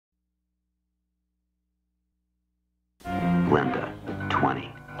Linda,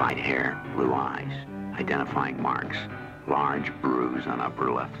 20, light hair, blue eyes. Identifying marks, large bruise on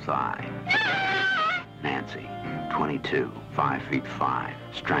upper left thigh. Nancy, 22, 5 feet 5,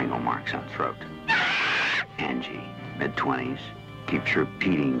 strangle marks on throat. Angie, mid-20s, keeps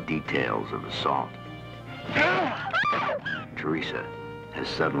repeating details of assault. Teresa has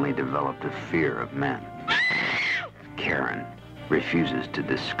suddenly developed a fear of men. Karen refuses to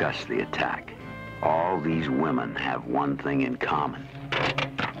discuss the attack. All these women have one thing in common.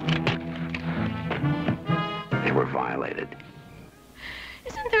 They were violated.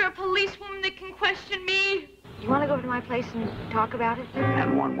 Isn't there a policewoman that can question me? You want to go over to my place and talk about it?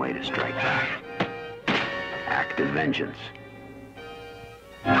 And one way to strike back. Act of vengeance.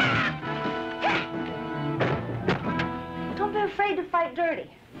 Don't be afraid to fight dirty.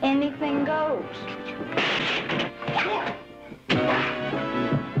 Anything goes.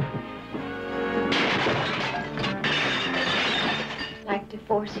 Like to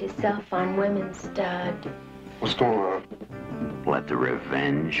force yourself on women, stud. What's going on? Let the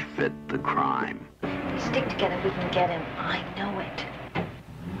revenge fit the crime. If we stick together, we can get him. I know it.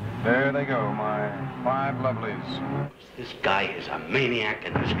 There they go, my 5 lovelies. This guy is a maniac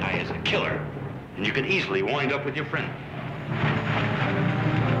and this guy is a killer. And you can easily wind up with your friend.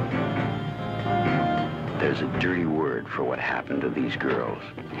 There's a dirty word for what happened to these girls.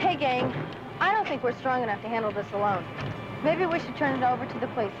 Hey, gang. I don't think we're strong enough to handle this alone. Maybe we should turn it over to the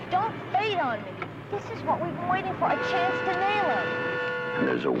police. Don't fade on me. This is what we've been waiting for, a chance to nail him. And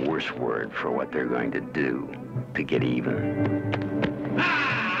there's a worse word for what they're going to do to get even.